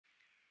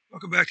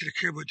Welcome back to the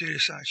Caribou Data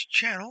Science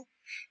channel.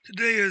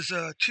 Today is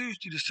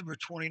Tuesday, December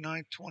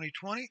 29th,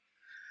 2020.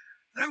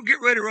 And I'm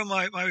getting ready to run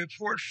my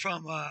report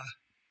from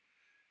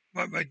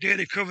my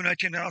daily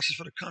COVID-19 analysis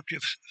for the country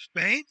of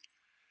Spain.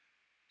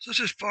 So let's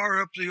just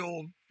fire up the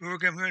old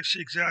program here and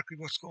see exactly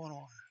what's going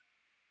on.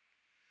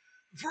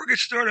 Before we get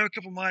started, I have a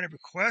couple minor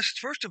requests.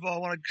 First of all,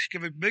 I want to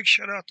give a big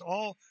shout out to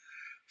all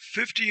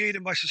 58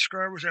 of my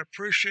subscribers. I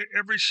appreciate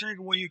every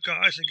single one of you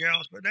guys and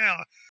gals. But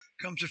now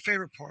comes the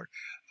favorite part.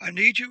 I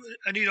need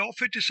all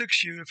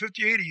 56 of you,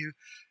 58 of you,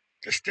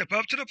 to step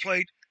up to the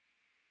plate,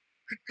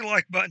 click the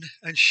like button,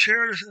 and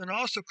share this, and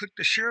also click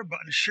the share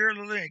button and share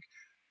the link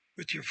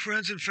with your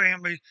friends and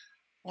family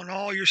on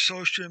all your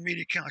social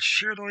media accounts.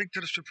 Share the link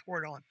to this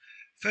report on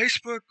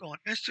Facebook, on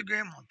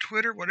Instagram, on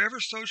Twitter, whatever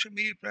social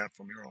media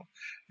platform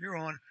you're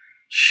on.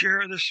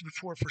 Share this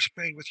report for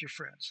Spain with your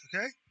friends.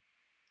 Okay.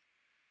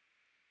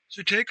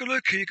 So take a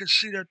look here. You can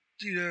see that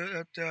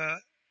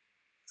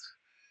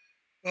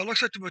well, it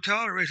looks like the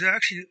mortality rate is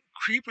actually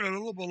creeping a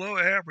little below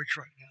average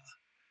right now,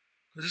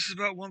 because this is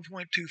about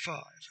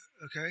 1.25.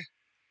 Okay.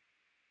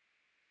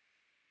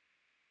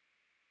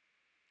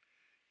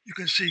 You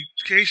can see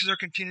cases are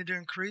continuing to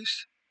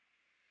increase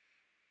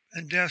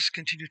and deaths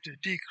continue to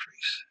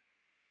decrease.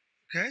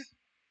 Okay?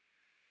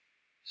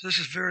 So this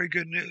is very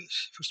good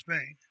news for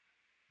Spain.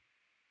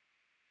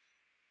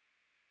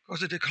 Because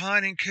the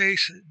decline in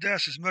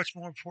deaths is much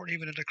more important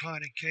even than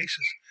decline in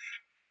cases,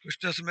 which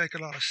doesn't make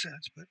a lot of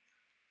sense. But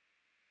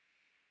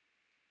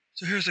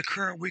so here's the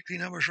current weekly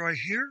numbers right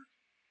here.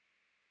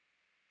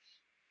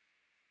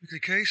 Weekly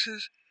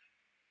cases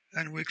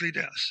and weekly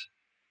deaths.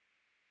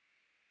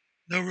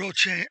 No real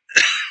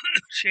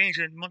change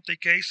in monthly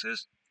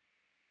cases.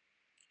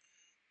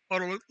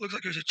 Although it looks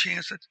like there's a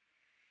chance that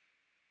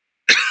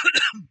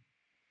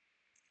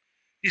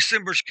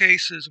December's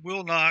cases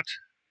will not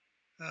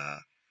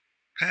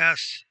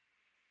pass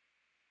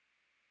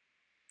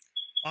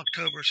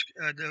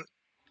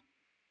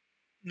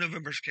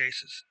November's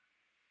cases.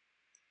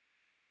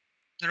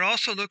 It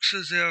also looks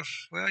as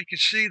if, well, you can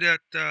see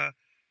that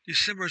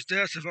December's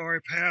deaths have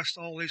already passed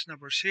all these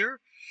numbers here.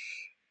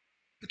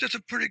 But there's a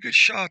pretty good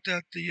shot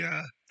that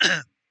the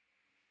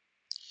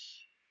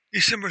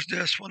December's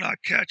deaths will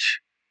not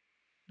catch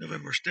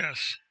November's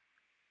deaths.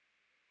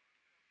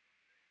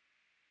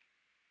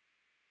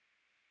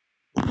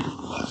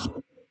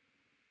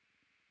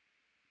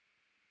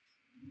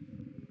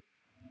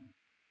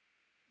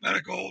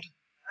 Marigold,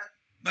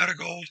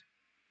 Marigold,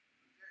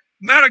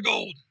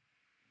 Marigold,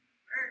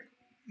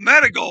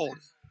 Marigold.